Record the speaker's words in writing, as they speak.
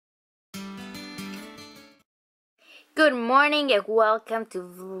Good morning and welcome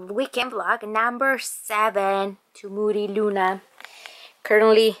to weekend vlog number 7 to Moody Luna.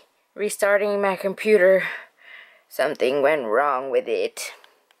 Currently restarting my computer. Something went wrong with it.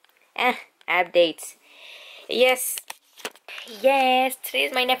 Updates. Yes,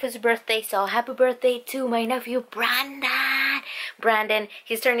 today's my nephew's birthday, so happy birthday to my nephew Brandon.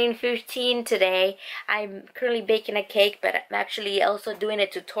 He's turning 15 today. I'm currently baking a cake, but I'm actually also doing a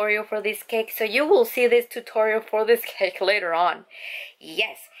tutorial for this cake, so you will see this tutorial for this cake later on.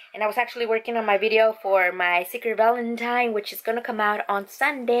 Yes, and I was actually working on my video for my Secret Valentine, which is gonna come out on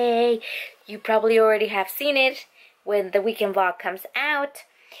Sunday. You probably already have seen it when the weekend vlog comes out.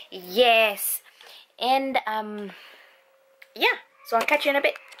 Yes, and yeah, so I'll catch you in a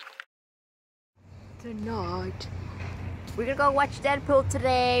bit. Tonight, we're gonna go watch Deadpool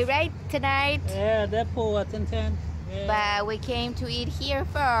today, right? Tonight? Yeah, Deadpool at 10:10. Yeah. But we came to eat here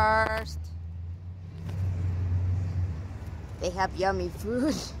first. They have yummy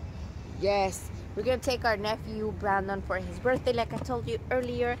food. Yes, we're gonna take our nephew Brandon for his birthday, like I told you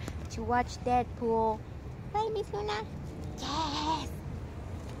earlier, to watch Deadpool. Right, Miss Luna? Yes!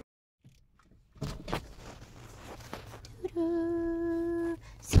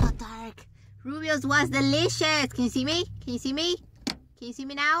 So dark. Rubio's was delicious. Can you see me? Can you see me? Can you see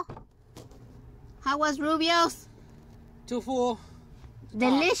me now? How was Rubio's? Too full.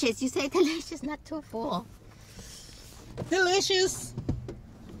 Delicious. You say delicious, not too full. Delicious.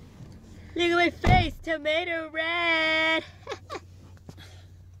 Look at my face. Tomato red.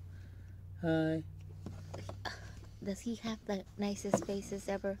 Hi. Does he have the nicest faces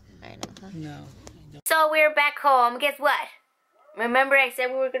ever? I know, huh? No. So we're back home. Guess what? Remember I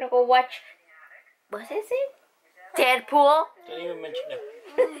said we were gonna go watch, what is it? Deadpool? Don't even mention it.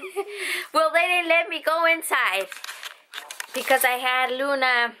 Well, they didn't let me go inside because I had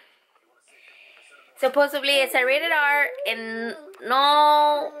Luna. Supposedly it's a rated R and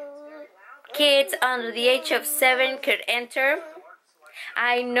no kids under the age of 7 could enter.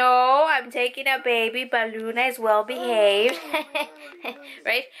 I know I'm taking a baby, but Luna is well behaved.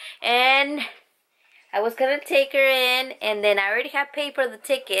 Right? And I was gonna take her in, and then I already had paid for the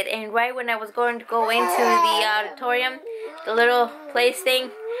ticket, and right when I was going to go into the auditorium, the little place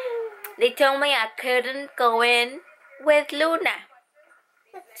thing, they told me I couldn't go in with Luna.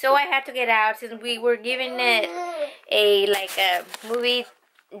 So I had to get out since we were giving it a movie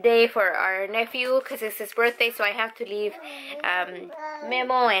day for our nephew because it's his birthday, so I have to leave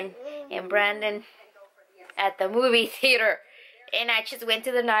Memo and Brandon at the movie theater. And I just went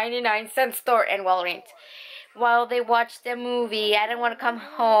to the 99-cent store in Walgreens while they watched the movie. I didn't want to come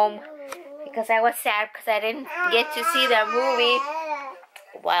home because I was sad because I didn't get to see the movie,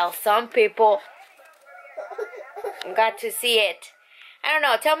 while some people got to see it. I don't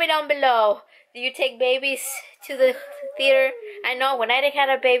know. Tell me down below. Do you take babies to the theater? I know when I had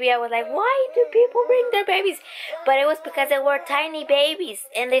a baby, I was like, why do people bring their babies? But it was because they were tiny babies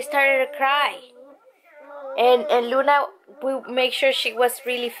and they started to cry. And Luna, we make sure she was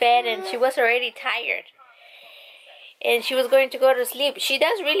really fed and she was already tired. And she was going to go to sleep. She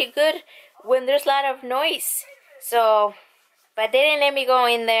does really good when there's a lot of noise. So, but they didn't let me go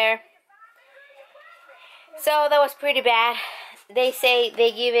in there. So that was pretty bad. They say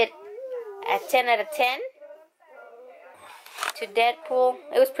they give it a 10 out of 10 to Deadpool.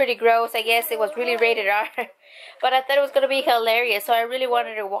 It was pretty gross, I guess. It was really rated R. But I thought it was going to be hilarious, so I really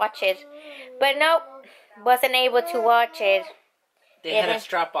wanted to watch it. But nope. Wasn't able to watch it. They had a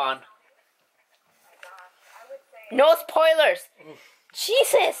strap on. No spoilers.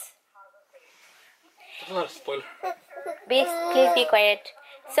 Jesus. That's not a spoiler. Please be quiet.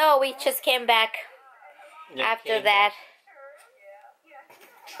 So we just came back after that.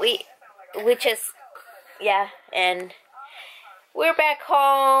 We just, yeah, and we're back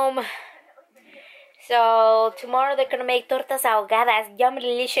home. So tomorrow they're gonna make tortas ahogadas, yummy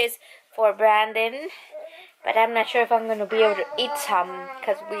delicious for Brandon. But I'm not sure if I'm going to be able to eat some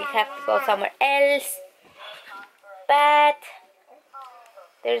because we have to go somewhere else. But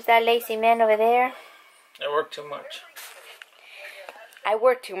there's that lazy man over there. I work too much. I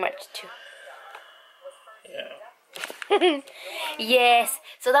work too much too. Yeah. Yes.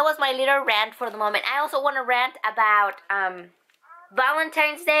 So that was my little rant for the moment. I also want to rant about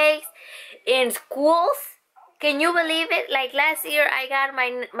Valentine's Day in schools. Can you believe it? Like last year I got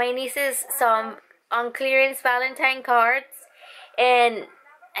my nieces some on clearance Valentine cards, and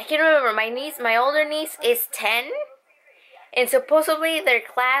I can't remember, my older niece is 10, and supposedly their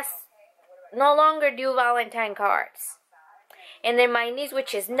class no longer do Valentine cards. And then my niece,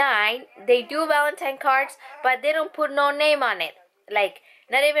 which is 9, they do Valentine cards, but they don't put no name on it. Like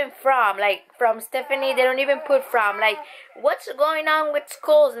Not even from. Like, from Stephanie, they don't even put from. Like, what's going on with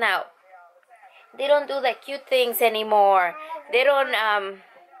schools now? They don't do the cute things anymore. They don't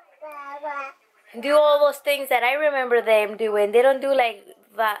do all those things that I remember them doing. They don't do like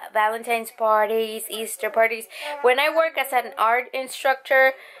Valentine's parties, Easter parties. When I work as an art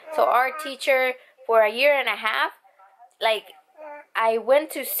instructor, so art teacher for a year and a half, like I went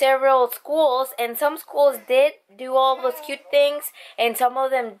to several schools, and some schools did do all those cute things, and some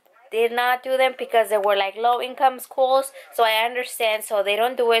of them did not do them because they were like low income schools. So I understand, so they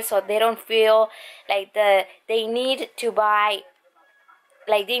don't do it, so they don't feel like they need to buy,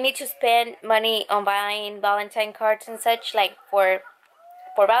 like they need to spend money on buying Valentine cards and such, like for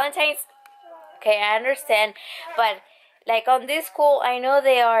Valentine's. Okay, I understand, but like on this school, I know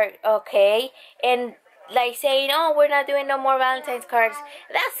they are okay, and like saying, oh, we're not doing no more Valentine's cards,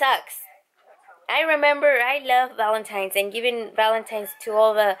 that sucks. I remember I love Valentine's and giving Valentine's to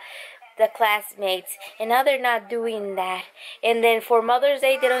all the classmates, and now they're not doing that. And then for Mother's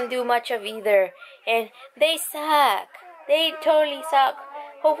Day, they don't do much of either, and they suck. They totally suck.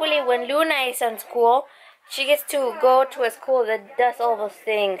 Hopefully when Luna is on school, she gets to go to a school that does all those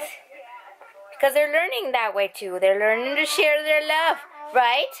things, because they're learning that way too. They're learning to share their love,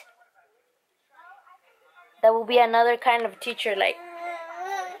 right? That will be another kind of teacher, like,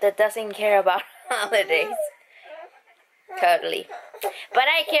 that doesn't care about holidays. Totally. But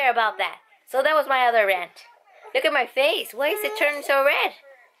I care about that. So that was my other rant. Look at my face. Why is it turning so red?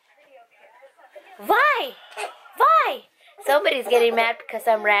 Why? Why? Somebody's getting mad because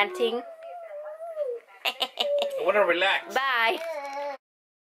I'm ranting. I want to relax. Bye.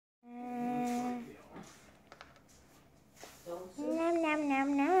 Nom nom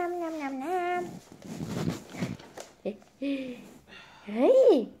nom nom nom nom nom.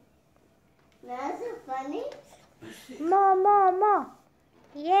 Hey. That's so funny. More.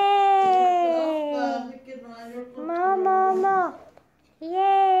 Yay. More.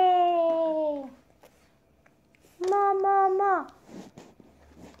 Yay. More.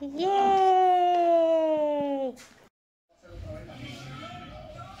 Yay.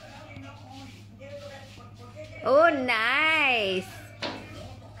 Oh, nice.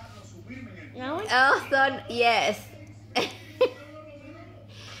 No? Oh, so, yes.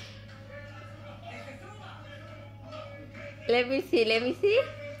 Let me see.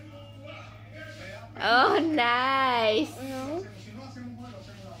 Oh, nice. No.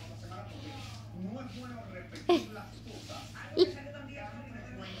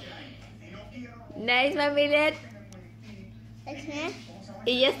 Nice, Mamilet. Okay.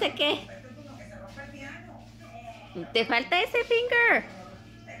 ¿Y ya está qué? Te falta ese finger.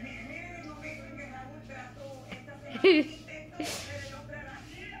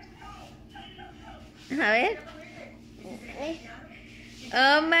 A ver.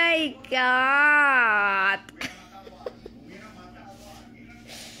 Oh my God.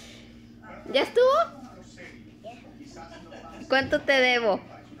 ¿Ya estuvo? ¿Cuánto te debo?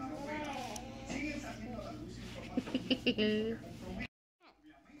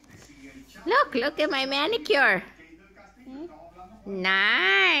 Look at my manicure.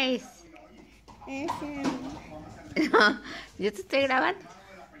 Nice. Yo te estoy grabando.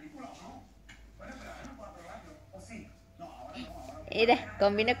 Mira,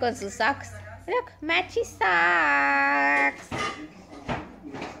 combina con sus socks. Look, matchy socks.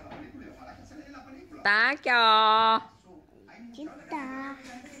 Thank you. Kita.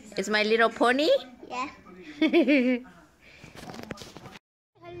 It's my little pony. Yeah.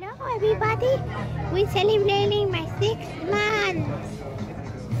 Hello, everybody. We're celebrating my 6th month.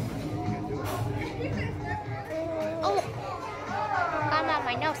 Oh, come on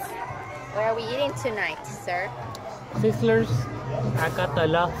my nose. What are we eating tonight, sir? Sizzlers. I got the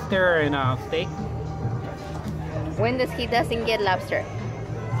lobster and steak. When doesn't get lobster?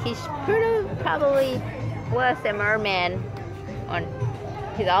 He probably was a merman on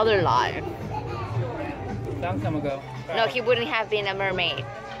his other life. Long time ago. No, he wouldn't have been a mermaid,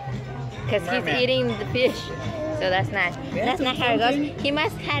 because he's eating the fish. So that's not how it goes. He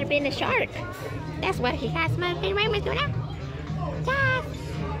must have been a shark. That's why he has my favorite tuna. Yes.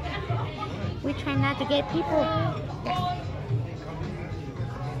 We try not to get people.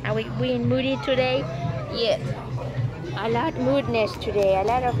 Are we in moody today? Yes. A lot of moodness today. A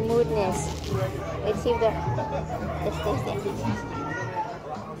lot of moodness. Let's see if the stays there.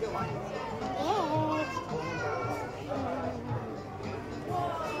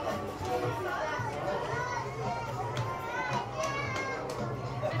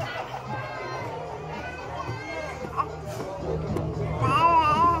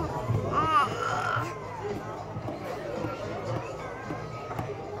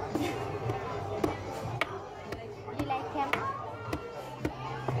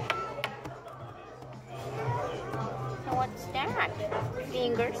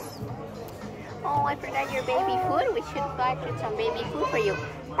 I forgot your baby food. We should buy some baby food for you.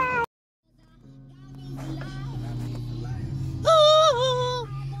 Bye.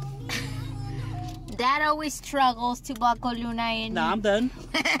 Dad always struggles to buckle Luna in. Nah, I'm done.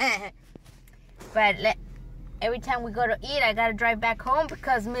 But every time we go to eat, I gotta drive back home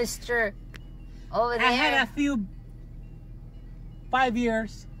because Mr. over there. I had a few 5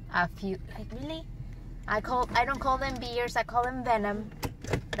 years. A few, like really? I don't call them beers. I call them venom.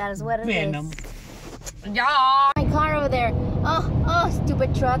 That is what it Venom. is. Yeah. My car over there. Oh,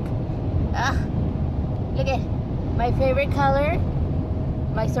 stupid truck. Look at my favorite color.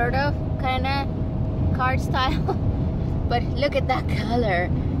 My sort of, kind of card style. But look at that color.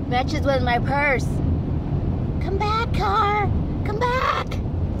 Matches with my purse. Come back, car. Come back.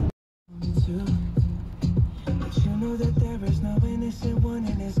 But you know that there is no innocent one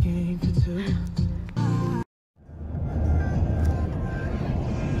in this game for two.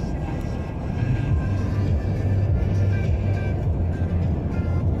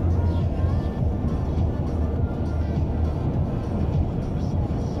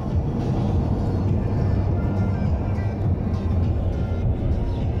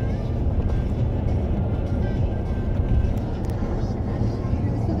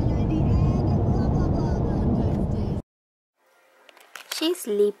 She's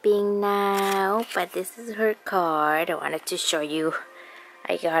sleeping now, but this is her card. I wanted to show you.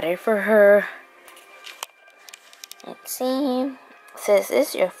 I got it for her. Let's see. It says, "This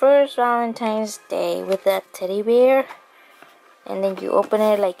is your first Valentine's Day with a teddy bear." And then you open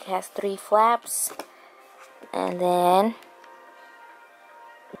it, like it has 3 flaps. And then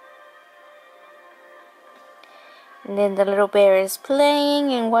the little bear is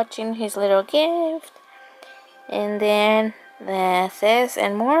playing and watching his little gift. And then that says,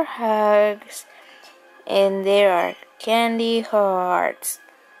 "And more hugs." And there are candy hearts.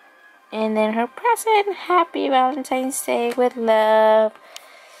 And then her present, "Happy Valentine's Day with love."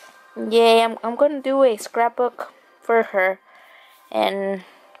 Yay, I'm gonna do a scrapbook for her. And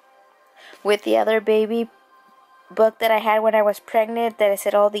with the other baby book that I had when I was pregnant, that I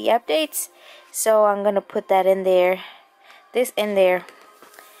said all the updates. So I'm gonna put that in there. This in there.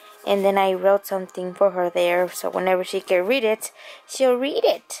 And then I wrote something for her there, so whenever she can read it, she'll read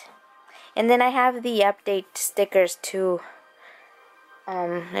it. And then I have the update stickers too.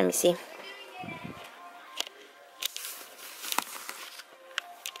 Let me see.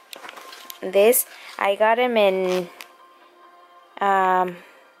 This, I got them in,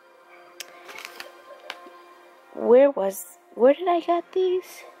 where did I get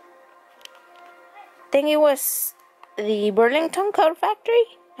these? I think it was the Burlington Code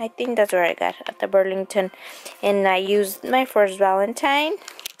Factory. I think that's where I got it, at the Burlington. And I used my first Valentine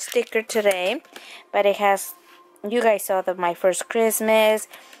sticker today. But it has, you guys saw my first Christmas.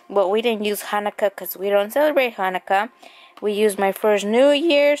 But we didn't use Hanukkah because we don't celebrate Hanukkah. We used my first New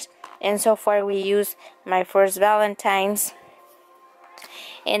Year's. And so far we used my first Valentine's.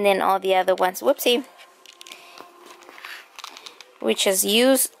 And then all the other ones, whoopsie. We just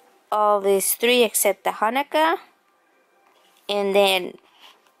used all these 3 except the Hanukkah. And then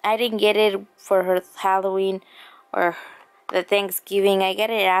I didn't get it for her Halloween or the Thanksgiving. I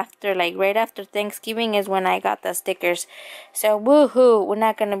get it after, like right after Thanksgiving is when I got the stickers. So woohoo, we're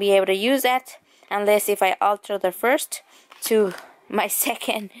not going to be able to use that unless if I alter the first to my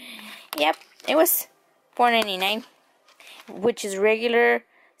second. Yep, it was $4.99, which is regular. It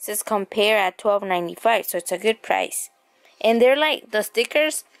says compare at $12.95, so it's a good price. And they're like, the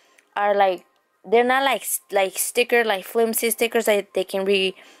stickers are like, they're not like sticker, like flimsy stickers that they can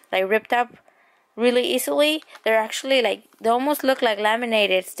be like ripped up really easily. They're actually like, they almost look like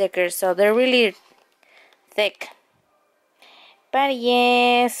laminated stickers, so they're really thick. But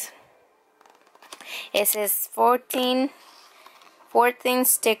yes, it says 14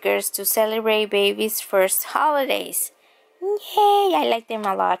 stickers to celebrate baby's first holidays. Yay, I like them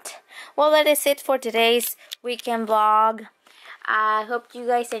a lot. Well, that is it for today's weekend vlog. I hope you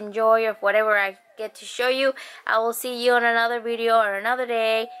guys enjoy of whatever I get to show you. I will see you on another video or another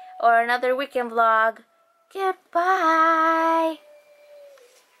day or another weekend vlog. Goodbye.